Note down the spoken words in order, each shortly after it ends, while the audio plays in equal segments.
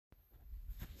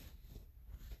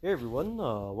Hey everyone,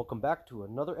 welcome back to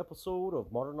another episode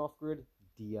of Modern Off Grid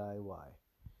DIY.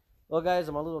 Well, guys,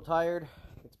 I'm a little tired.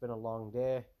 It's been a long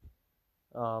day,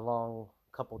 long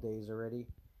couple days already.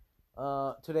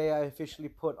 Today, I officially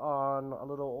put on a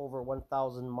little over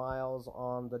 1,000 miles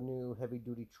on the new heavy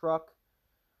duty truck.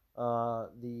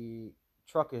 The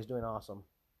truck is doing awesome.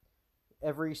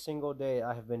 Every single day,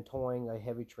 I have been towing a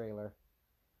heavy trailer.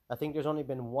 I think there's only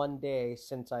been one day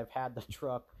since I've had the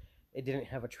truck, it didn't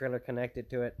have a trailer connected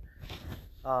to it.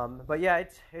 But yeah,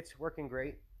 it's working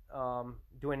great.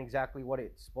 Doing exactly what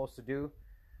it's supposed to do.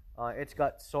 It's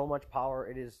got so much power.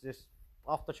 It is just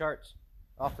off the charts,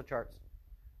 off the charts.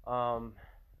 Um,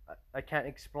 I can't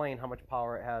explain how much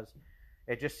power it has.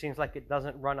 It just seems like it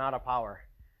doesn't run out of power.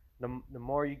 The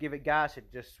more you give it gas,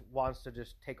 it just wants to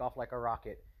just take off like a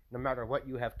rocket, no matter what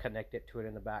you have connected to it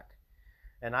in the back.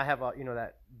 And I have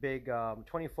that big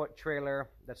 20-foot trailer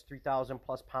that's 3,000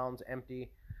 plus pounds empty.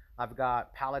 I've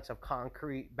got pallets of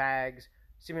concrete bags,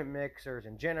 cement mixers,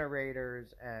 and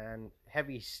generators, and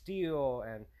heavy steel,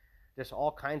 and just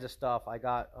all kinds of stuff. I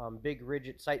got big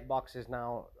rigid sight boxes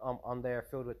now on there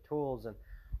filled with tools and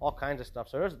all kinds of stuff.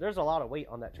 So there's a lot of weight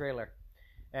on that trailer,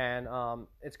 and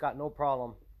it's got no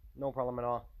problem at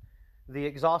all. The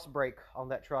exhaust brake on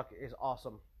that truck is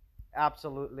awesome,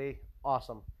 absolutely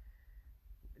awesome.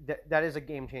 That is a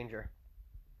game changer.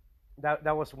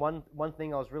 That was one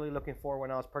thing I was really looking for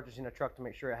when I was purchasing a truck, to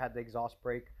make sure it had the exhaust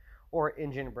brake or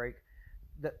engine brake.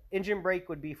 The engine brake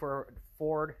would be for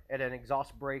Ford, and an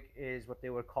exhaust brake is what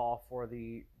they would call for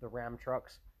the Ram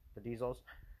trucks, the diesels.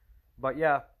 But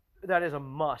yeah, that is a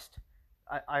must.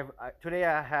 Today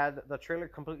I had the trailer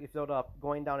completely filled up,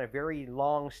 going down a very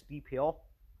long, steep hill,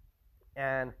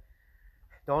 and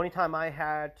the only time I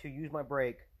had to use my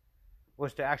brake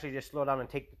was to actually just slow down and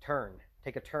take a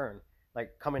turn,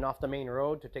 like coming off the main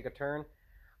road to take a turn.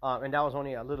 And that was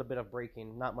only a little bit of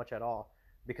braking, not much at all,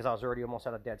 because I was already almost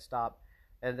at a dead stop.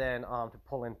 And then to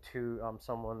pull into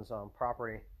someone's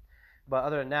property. But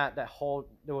other than that,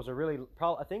 there was a really,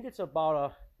 I think it's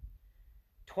about a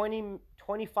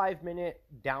 25 minute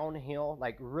downhill,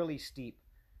 like really steep.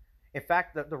 In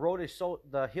fact,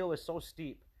 the hill is so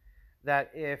steep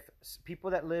that if people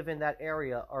that live in that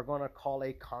area are going to call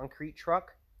a concrete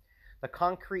truck, the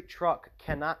concrete truck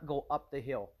cannot go up the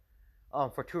hill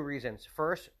for two reasons.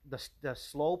 First, the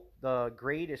slope, the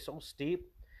grade is so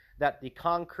steep that the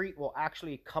concrete will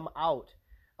actually come out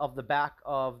of the back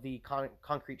of the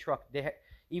concrete truck.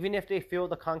 Even if they fill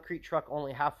the concrete truck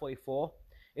only halfway full,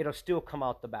 it'll still come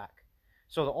out the back.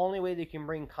 So the only way they can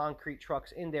bring concrete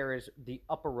trucks in there is the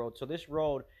upper road. So this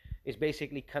road is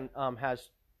basically has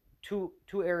two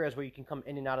areas where you can come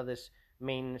in and out of this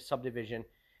main subdivision,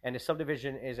 and the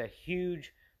subdivision is a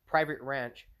huge private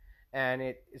ranch, and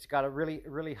it's got a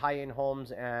really high end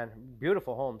homes and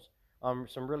beautiful homes.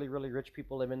 Some really rich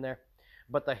people live in there,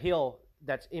 but the hill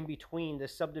that's in between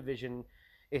this subdivision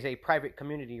is a private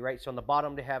community, right? So on the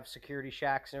bottom they have security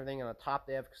shacks and everything, and on the top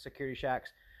they have security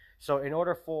shacks. So in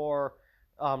order for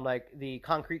like the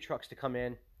concrete trucks to come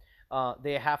in,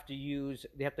 they have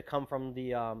to come from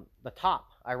the top.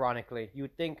 Ironically, you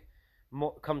would think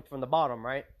come from the bottom,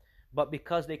 right? But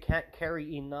because they can't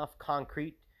carry enough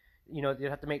concrete, they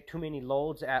have to make too many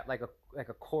loads at like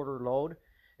a quarter load.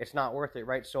 It's not worth it,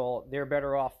 right? So they're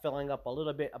better off filling up a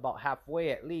little bit, about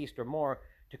halfway at least or more,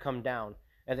 to come down.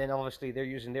 And then obviously they're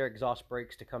using their exhaust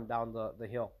brakes to come down the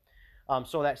hill.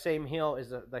 So that same hill is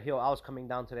the hill I was coming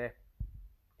down today,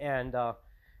 and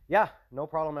yeah, no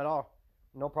problem at all.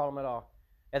 No problem at all.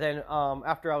 And then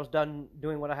after I was done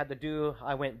doing what I had to do,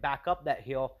 I went back up that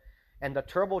hill, and the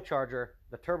turbo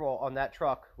on that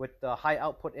truck with the high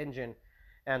output engine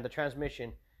and the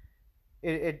transmission,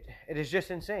 it is just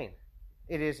insane.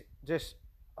 It is just,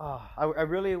 I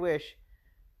really wish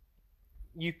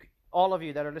all of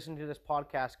you that are listening to this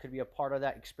podcast could be a part of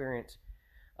that experience.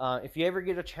 If you ever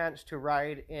get a chance to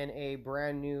ride in a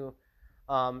brand new,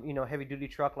 heavy duty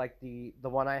truck like the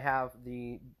one I have,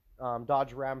 the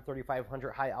Dodge Ram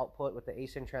 3500 high output with the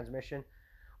ASIN transmission,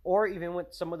 or even with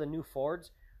some of the new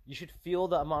Fords, you should feel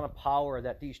the amount of power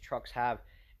that these trucks have.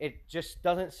 It just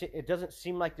doesn't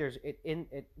seem like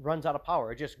it runs out of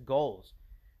power. It just goes.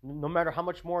 No matter how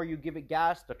much more you give it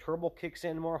gas, the turbo kicks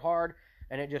in more hard,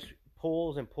 and it just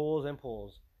pulls and pulls and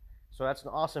pulls. So that's an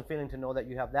awesome feeling to know that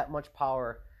you have that much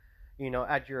power,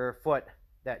 at your foot,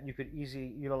 that you could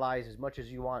easily utilize as much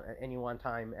as you want at any one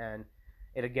time, and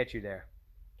it'll get you there.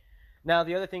 Now,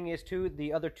 the other thing is, too,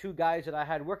 the other two guys that I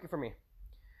had working for me.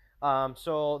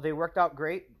 So they worked out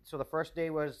great. So the first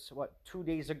day was, 2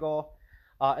 days ago.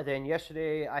 And then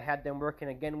yesterday I had them working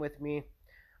again with me.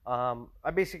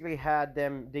 I basically had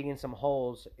them digging some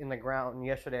holes in the ground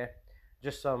yesterday,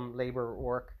 just some labor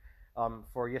work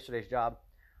for yesterday's job.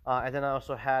 And then I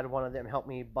also had one of them help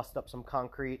me bust up some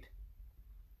concrete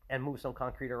and move some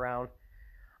concrete around.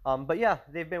 But yeah,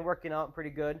 they've been working out pretty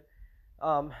good.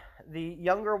 The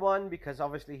younger one, because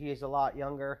obviously he is a lot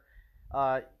younger,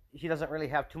 he doesn't really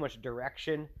have too much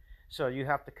direction. So you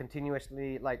have to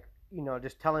continuously, like,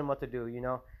 just tell him what to do.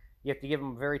 You have to give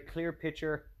him a very clear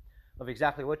picture of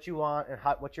exactly what you want and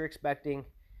what you're expecting.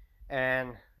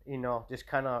 And, just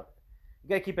kind of, you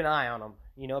got to keep an eye on them,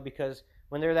 because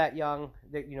when they're that young,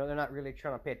 they're not really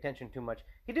trying to pay attention too much.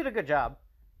 He did a good job.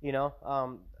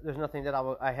 There's nothing that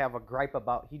I have a gripe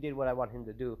about. He did what I want him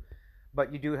to do.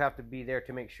 But you do have to be there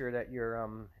to make sure that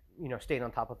you're, staying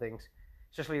on top of things,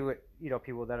 especially with,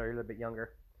 people that are a little bit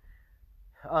younger.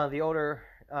 The older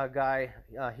guy,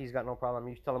 he's got no problem.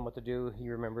 You tell him what to do, he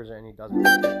remembers it, and he does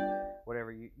it.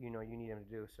 Whatever you need him to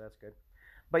do, so that's good.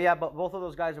 But yeah, both of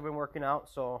those guys have been working out,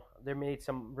 so they made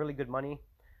some really good money.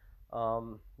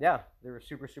 Yeah, they were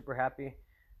super, super happy.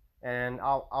 And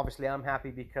obviously I'm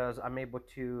happy because I'm able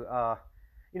to,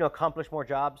 accomplish more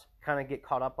jobs, kind of get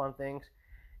caught up on things.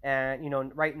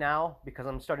 And, right now, because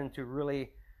I'm starting to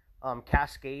really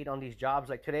cascade on these jobs,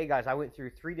 like today, guys, I went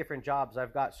through 3 different jobs.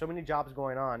 I've got so many jobs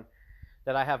going on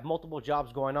that I have multiple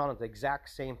jobs going on at the exact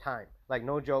same time. Like,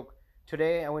 no joke.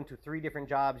 Today, I went to 3 different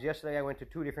jobs. Yesterday, I went to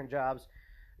 2 different jobs.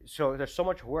 So there's so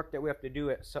much work that we have to do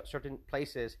at certain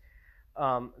places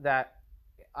that,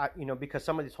 because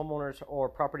some of these homeowners or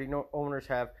property owners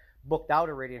have booked out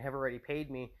already and have already paid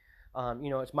me.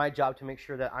 It's my job to make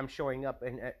sure that I'm showing up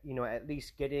and, at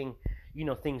least getting,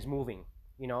 things moving,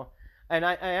 And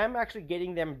I am actually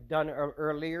getting them done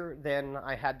earlier than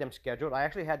I had them scheduled. I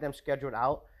actually had them scheduled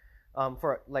out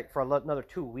for another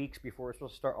 2 weeks before we're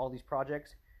supposed to start all these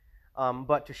projects.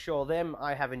 But to show them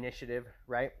I have initiative,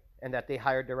 right, and that they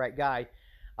hired the right guy,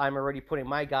 I'm already putting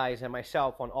my guys and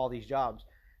myself on all these jobs.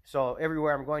 So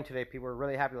everywhere I'm going today, people are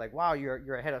really happy, like, wow,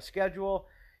 you're ahead of schedule.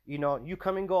 You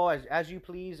come and go as you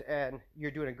please, and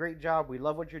you're doing a great job. We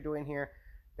love what you're doing here.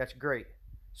 That's great.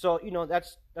 So,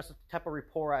 that's the type of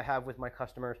rapport I have with my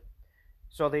customers.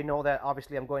 So they know that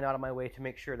obviously I'm going out of my way to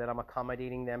make sure that I'm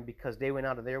accommodating them because they went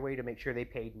out of their way to make sure they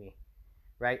paid me,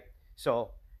 right?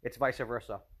 So it's vice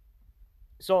versa.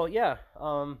 So yeah,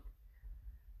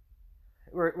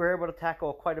 we're able to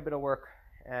tackle quite a bit of work.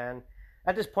 And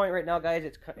at this point right now, guys,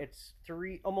 it's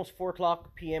almost 4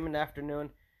 p.m. in the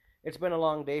afternoon. It's been a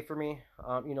long day for me,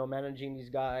 managing these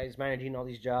guys, managing all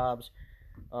these jobs,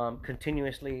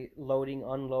 continuously loading,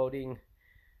 unloading,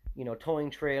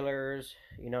 towing trailers.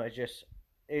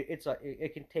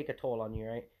 It can take a toll on you,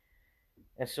 right?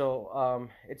 And so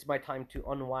it's my time to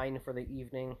unwind for the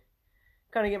evening,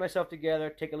 kind of get myself together,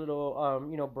 take a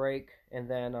little, break, and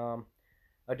then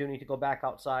I do need to go back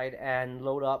outside and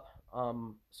load up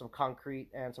some concrete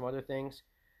and some other things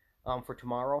for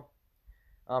tomorrow.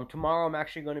 Tomorrow I'm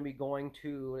actually going to be going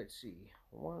to, let's see,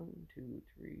 1, 2,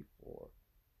 3, 4,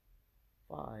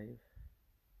 5,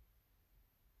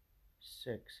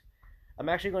 6. I'm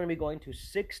actually going to be going to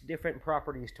 6 different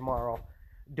properties tomorrow,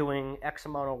 doing X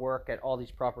amount of work at all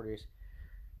these properties.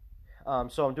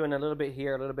 So I'm doing a little bit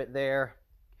here, a little bit there,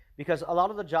 because a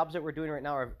lot of the jobs that we're doing right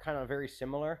now are kind of very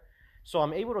similar. So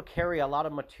I'm able to carry a lot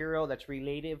of material that's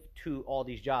related to all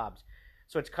these jobs.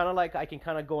 So it's kind of like I can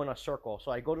kind of go in a circle.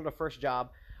 So I go to the first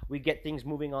job, we get things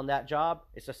moving on that job.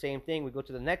 It's the same thing. We go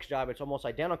to the next job, it's almost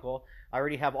identical. I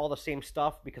already have all the same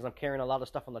stuff because I'm carrying a lot of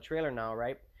stuff on the trailer now,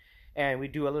 right? And we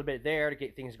do a little bit there to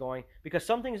get things going. Because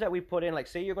some things that we put in, like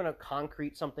say you're going to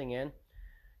concrete something in,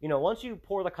 once you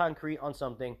pour the concrete on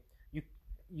something,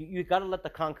 you got to let the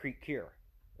concrete cure,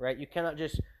 right? You cannot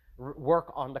just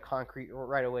work on the concrete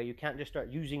right away. You can't just start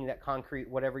using that concrete,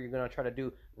 whatever you're going to try to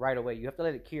do right away. You have to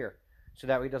let it cure so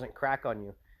that way it doesn't crack on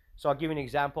you. So I'll give you an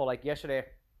example. Like yesterday,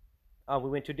 we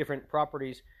went to different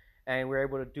properties and we were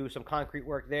able to do some concrete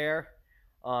work there,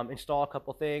 install a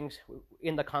couple things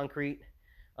in the concrete.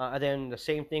 And then the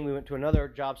same thing, we went to another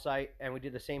job site and we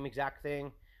did the same exact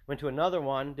thing. Went to another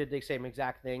one, did the same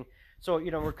exact thing. So,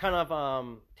 we're kind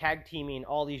of tag teaming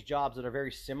all these jobs that are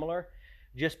very similar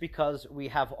just because we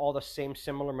have all the same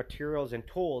similar materials and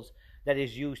tools that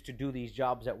is used to do these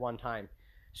jobs at one time.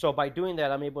 So by doing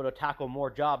that, I'm able to tackle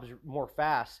more jobs more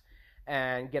fast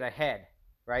and get ahead,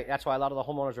 right? That's why a lot of the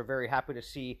homeowners are very happy to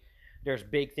see there's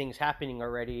big things happening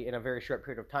already in a very short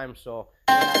period of time. So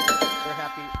they're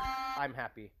happy, I'm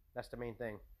happy. That's the main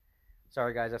thing.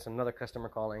 Sorry, guys, that's another customer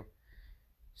calling.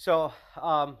 So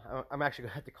I'm actually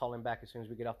going to have to call him back as soon as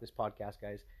we get off this podcast,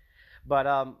 guys.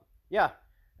 But yeah,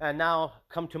 and now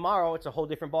come tomorrow, it's a whole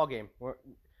different ballgame.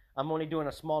 I'm only doing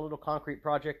a small little concrete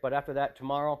project, but after that,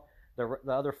 tomorrow, the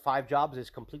other 5 jobs is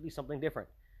completely something different.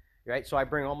 right? So I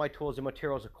bring all my tools and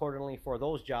materials accordingly for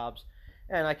those jobs,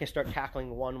 and I can start tackling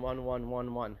one.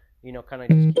 You know, kind of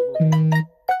just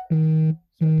keep moving.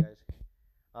 Sorry,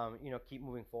 guys. You know, keep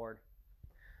moving forward.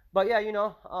 But yeah, you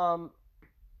know,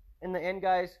 in the end,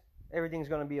 guys, everything's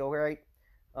gonna be all right.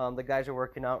 The guys are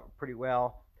working out pretty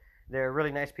well. They're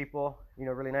really nice people. You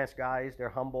know, really nice guys. They're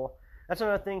humble. That's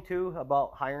another thing too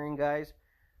about hiring guys.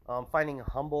 Finding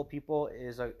humble people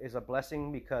is a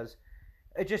blessing because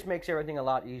it just makes everything a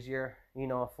lot easier, you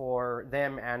know, for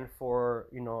them and for,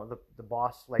 you know, the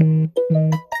boss like me.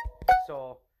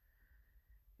 So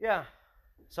yeah,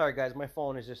 sorry guys, my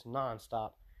phone is just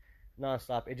nonstop.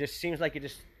 It just seems like it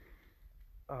just,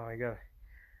 oh my god.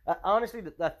 Honestly,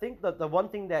 I think the one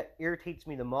thing that irritates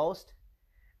me the most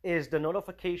is the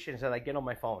notifications that I get on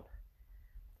my phone.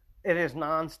 It is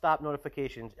nonstop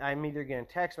notifications. I'm either getting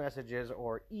text messages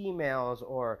or emails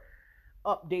or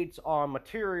updates on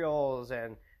materials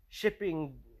and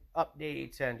shipping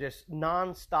updates and just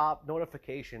nonstop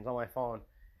notifications on my phone.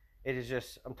 It is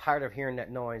just, I'm tired of hearing that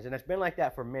noise, and it's been like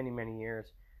that for many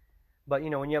years. But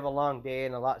you know, when you have a long day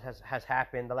and a lot has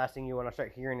happened, the last thing you want to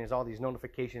start hearing is all these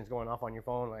notifications going off on your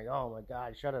phone. Like, oh my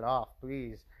god, shut it off,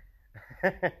 please.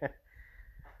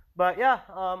 But yeah,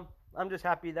 I'm just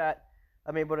happy that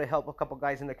I'm able to help a couple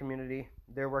guys in the community.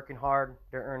 They're working hard,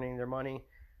 they're earning their money,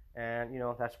 and you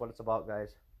know that's what it's about,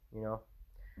 guys. You know.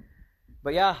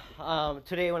 But yeah,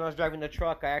 today when I was driving the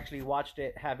truck, I actually watched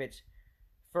it have its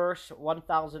first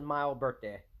 1,000-mile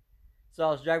birthday. So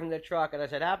I was driving the truck and I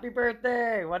said, "Happy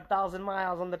birthday! 1,000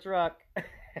 miles on the truck."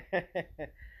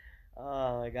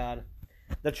 Oh my god.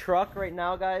 The truck right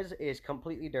now, guys, is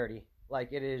completely dirty. Like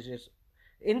it is just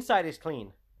inside is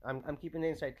clean. I'm keeping the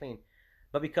inside clean.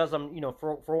 But because I'm, you know,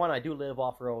 for one, I do live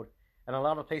off road, and a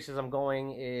lot of places I'm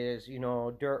going is, you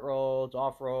know, dirt roads,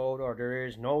 off road, or there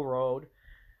is no road.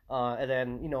 And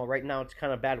then, you know, right now it's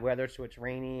kind of bad weather, so it's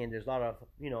rainy, and there's a lot of,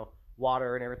 you know,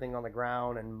 water and everything on the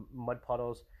ground and mud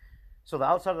puddles. So the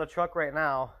outside of the truck right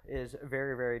now is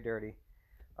very dirty.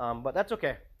 But that's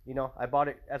okay. You know, I bought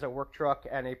it as a work truck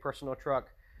and a personal truck.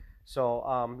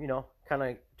 So, you know, kind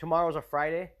of tomorrow's a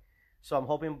Friday. So I'm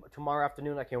hoping tomorrow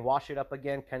afternoon I can wash it up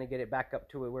again, kind of get it back up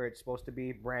to where it's supposed to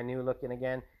be, brand new looking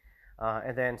again.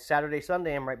 And then Saturday,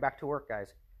 Sunday, I'm right back to work,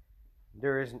 guys.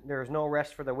 There is no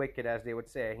rest for the wicked, as they would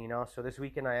say, you know. So this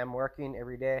weekend I am working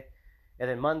every day, and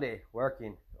then Monday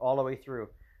working all the way through.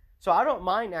 So I don't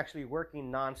mind actually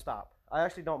working nonstop. I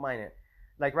actually don't mind it.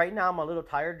 Like right now I'm a little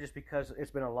tired just because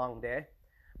it's been a long day.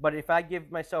 But if I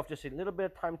give myself just a little bit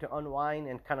of time to unwind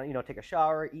and kind of, you know, take a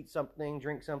shower, eat something,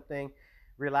 drink something,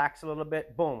 relax a little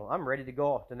bit, boom, I'm ready to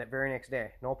go the very next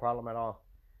day. No problem at all.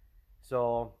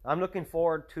 So I'm looking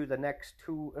forward to the next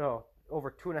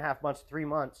over 2.5 months, 3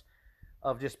 months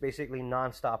of just basically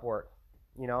nonstop work,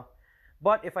 you know.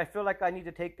 But if I feel like I need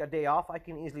to take a day off, I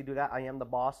can easily do that. I am the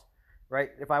boss, right?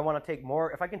 If I want to take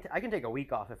more, if I can, I can take a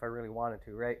week off if I really wanted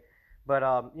to, right? But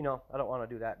you know, I don't want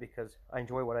to do that because I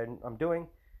enjoy what I'm doing,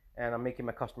 and I'm making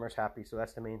my customers happy. So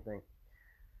that's the main thing.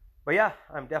 But yeah,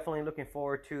 I'm definitely looking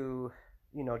forward to,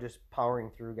 you know, just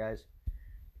powering through, guys,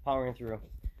 powering through.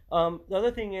 The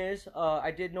other thing is,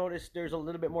 I did notice there's a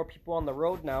little bit more people on the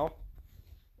road now.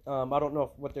 I don't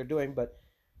know what they're doing, but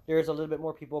there's a little bit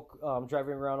more people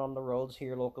driving around on the roads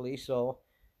here locally. So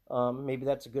maybe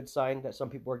that's a good sign that some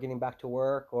people are getting back to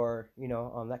work, or you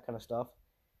know, that kind of stuff.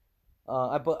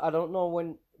 But I don't know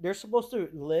when they're supposed to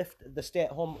lift the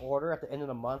stay-at-home order at the end of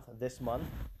the month, this month.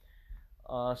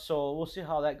 So we'll see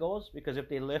how that goes, because if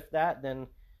they lift that, then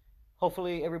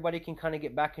hopefully everybody can kind of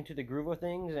get back into the groove of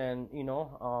things, and you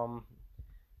know,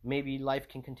 maybe life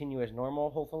can continue as normal.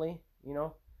 Hopefully, you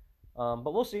know.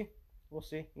 But we'll see. We'll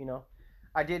see. You know,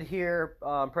 I did hear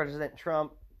President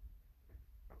Trump,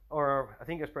 or I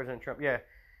think it was President Trump. Yeah,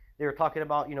 they were talking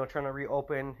about, you know, trying to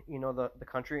reopen, you know, the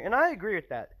country, and I agree with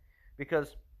that,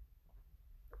 because,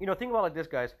 you know, think about it like this,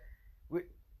 guys.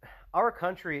 Our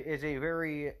country is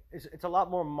it's a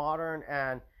lot more modern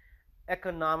and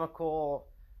economical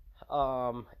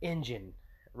engine,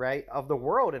 right, of the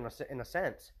world in a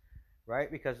sense,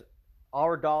 right? Because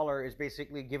our dollar is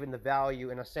basically giving the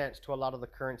value, in a sense, to a lot of the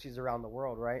currencies around the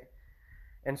world, right?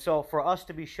 And so for us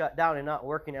to be shut down and not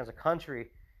working as a country,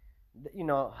 you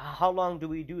know, how long do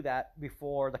we do that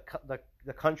before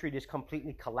the country just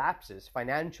completely collapses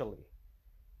financially,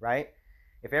 right?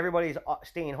 If everybody's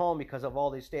staying home because of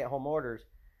all these stay-at-home orders,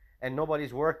 and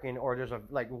nobody's working, or there's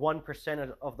like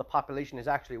 1% of the population is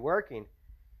actually working,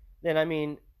 then I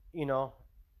mean, you know,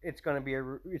 it's going to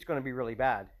be really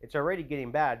bad. It's already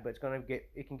getting bad, but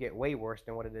it can get way worse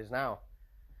than what it is now.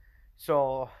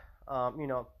 So, you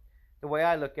know, the way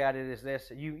I look at it is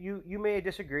this: you may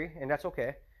disagree, and that's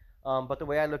okay. But the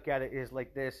way I look at it is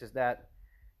like this: is that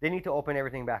they need to open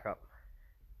everything back up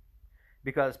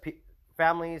because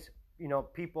families,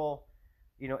 people,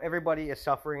 everybody is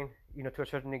suffering, to a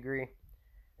certain degree,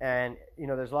 and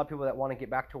there's a lot of people that want to get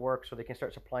back to work so they can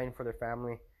start supplying for their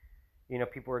family.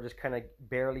 People are just kind of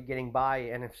barely getting by,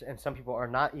 and some people are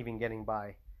not even getting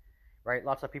by, right?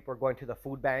 Lots of people are going to the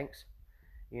food banks,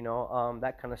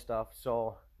 that kind of stuff.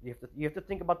 So you have to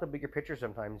think about the bigger picture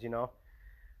sometimes.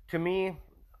 To me,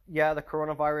 yeah, the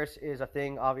coronavirus is a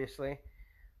thing, obviously,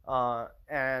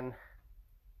 and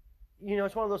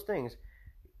it's one of those things.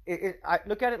 I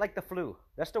look at it like the flu.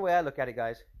 That's the way I look at it,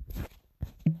 guys.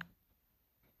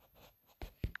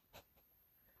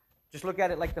 Just look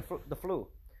at it like the flu.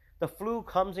 The flu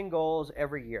comes and goes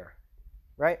every year,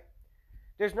 right?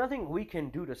 There's nothing we can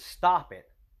do to stop it,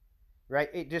 right?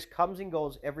 It just comes and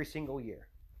goes every single year,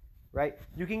 right?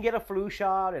 You can get a flu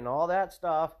shot and all that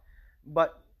stuff,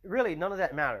 but really none of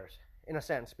that matters in a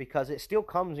sense because it still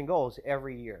comes and goes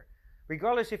every year.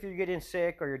 Regardless if you're getting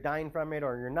sick or you're dying from it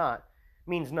or you're not,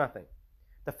 means nothing.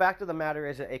 The fact of the matter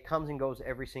is that it comes and goes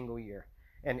every single year.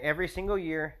 And every single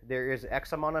year, there is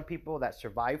X amount of people that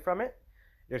survive from it.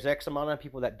 There's X amount of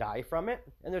people that die from it.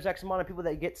 And there's X amount of people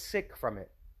that get sick from it,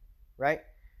 right?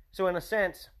 So in a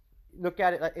sense, look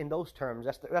at it in those terms.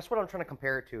 That's what I'm trying to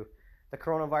compare it to. The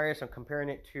coronavirus, I'm comparing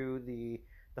it to the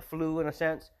flu in a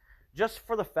sense. Just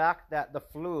for the fact that the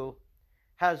flu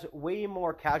has way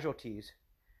more casualties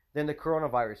than the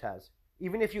coronavirus has.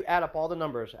 Even if you add up all the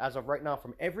numbers as of right now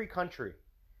from every country,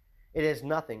 it is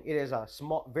nothing. It is a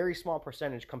very small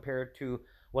percentage compared to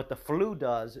what the flu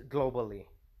does globally,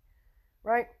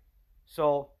 right?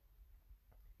 So,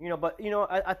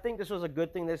 I think this was a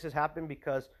good thing this has happened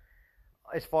because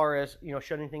as far as,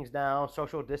 shutting things down,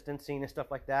 social distancing and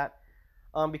stuff like that,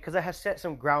 because it has set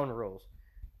some ground rules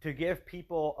to give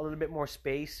people a little bit more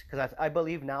space because I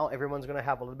believe now everyone's going to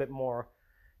have a little bit more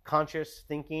conscious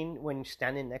thinking when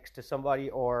standing next to somebody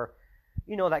or,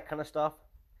 that kind of stuff.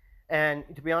 And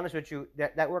to be honest with you,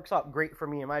 that works out great for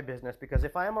me in my business because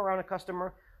if I am around a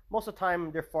customer, most of the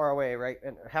time they're far away, right?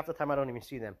 And half the time I don't even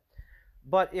see them.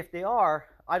 But if they are,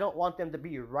 I don't want them to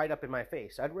be right up in my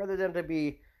face. I'd rather them to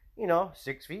be,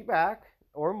 6 feet back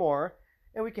or more,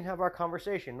 and we can have our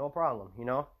conversation, no problem,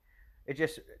 It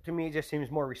just, to me, it just seems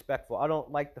more respectful. I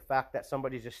don't like the fact that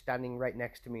somebody's just standing right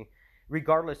next to me,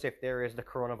 regardless if there is the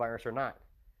coronavirus or not.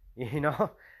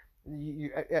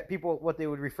 People, what they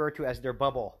would refer to as their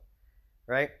bubble,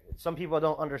 right? Some people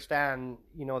don't understand,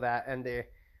 that, and they're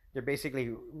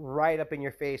basically right up in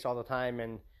your face all the time,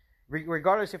 and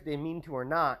regardless if they mean to or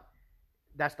not,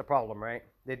 that's the problem, right?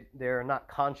 They're not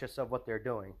conscious of what they're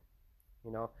doing,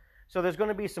 So there's going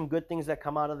to be some good things that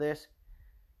come out of this,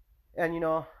 and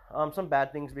some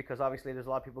bad things because obviously there's a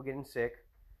lot of people getting sick,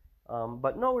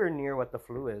 but nowhere near what the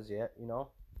flu is yet,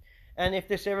 And if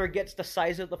this ever gets the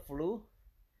size of the flu,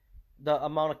 the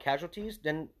amount of casualties,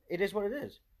 then it is what it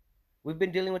is. We've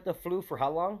been dealing with the flu for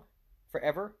how long?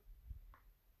 Forever.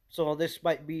 So this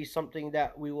might be something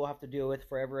that we will have to deal with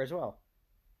forever as well.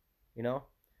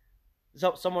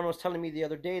 So someone was telling me the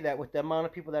other day that with the amount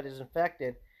of people that is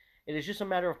infected, it is just a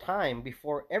matter of time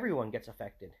before everyone gets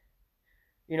affected.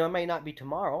 It may not be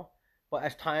tomorrow, but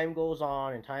as time goes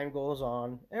on and time goes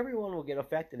on, everyone will get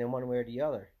affected in one way or the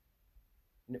other.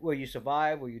 Will you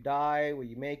survive? Will you die? Will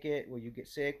you make it? Will you get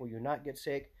sick? Will you not get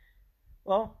sick?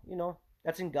 Well,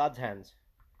 that's in God's hands.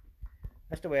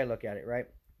 That's the way I look at it, right?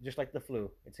 Just like the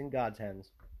flu. It's in God's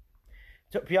hands.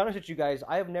 To be honest with you guys,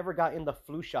 I have never gotten the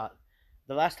flu shot.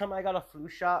 The last time I got a flu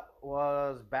shot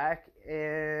was back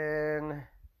in...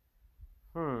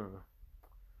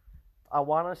 I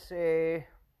want to say...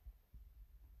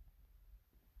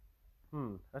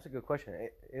 That's a good question.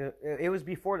 It was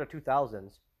before the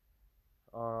 2000s.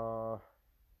 Because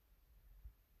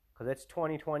it's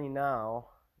 2020 now,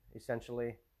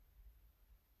 essentially.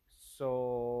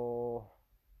 So,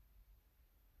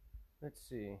 let's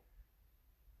see.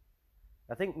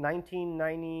 I think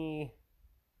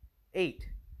 1998.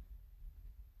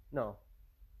 No.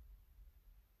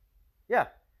 Yeah.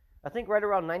 I think right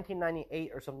around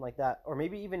 1998 or something like that. Or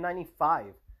maybe even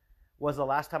 95 was the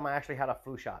last time I actually had a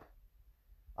flu shot.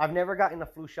 I've never gotten a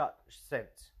flu shot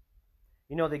since.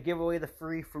 They give away the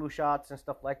free flu shots and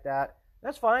stuff like that.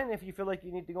 That's fine. If you feel like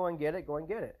you need to go and get it, go and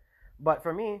get it. But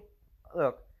for me,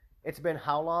 look, it's been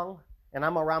how long? And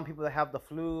I'm around people that have the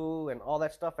flu and all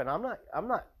that stuff, and I'm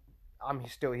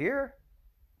still here,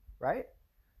 right?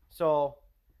 So,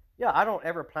 yeah, I don't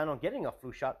ever plan on getting a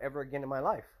flu shot ever again in my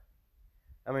life.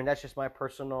 I mean, that's just my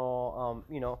personal,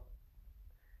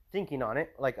 thinking on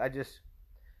it. Like,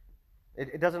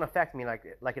 it doesn't affect me like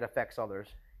it affects others,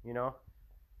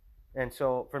 And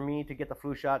so for me to get the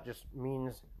flu shot just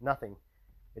means nothing.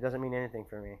 It doesn't mean anything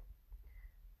for me.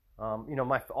 You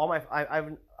know,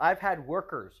 I've had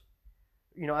workers.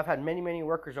 You know, I've had many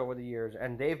workers over the years,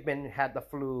 and they've had the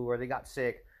flu or they got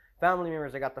sick. Family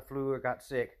members that got the flu or got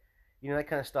sick, you know, that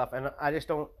kind of stuff. And I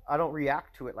don't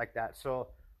react to it like that. So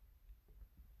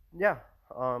yeah,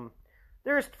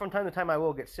 there's from time to time I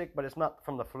will get sick, but it's not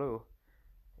from the flu.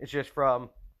 It's just from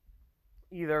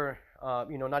either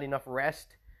you know, not enough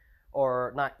rest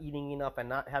or not eating enough and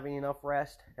not having enough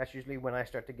rest. That's usually when I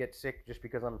start to get sick, just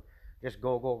because I'm just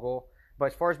go. But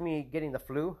as far as me getting the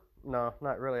flu, no,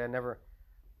 not really. I never.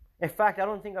 In fact, I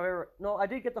don't think I've ever. No, I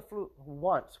did get the flu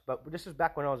once, but this is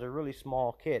back when I was a really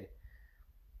small kid.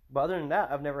 But other than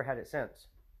that, I've never had it since.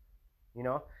 You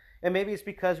know, and maybe it's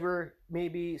because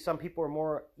maybe some people are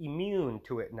more immune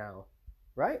to it now,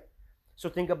 right? So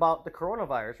think about the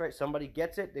coronavirus, right? Somebody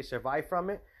gets it, they survive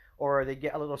from it, or they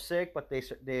get a little sick, but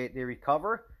they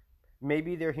recover.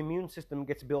 Maybe their immune system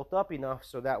gets built up enough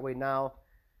so that way now,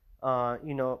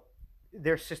 you know,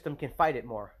 their system can fight it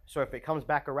more. So if it comes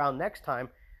back around next time,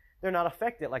 they're not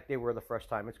affected like they were the first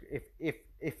time. It's,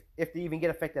 if they even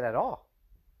get affected at all,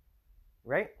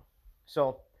 right?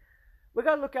 So we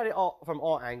gotta look at it all from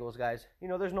all angles, guys. You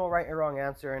know, there's no right or wrong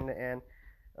answer, and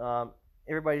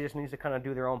everybody just needs to kind of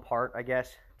do their own part, I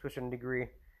guess, to a certain degree,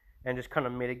 and just kind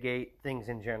of mitigate things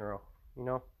in general, you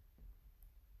know.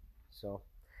 So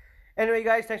anyway,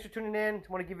 guys, thanks for tuning in. I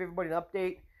want to give everybody an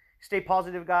update. Stay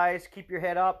positive, guys. Keep your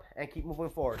head up and keep moving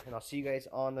forward. And I'll see you guys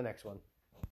on the next one.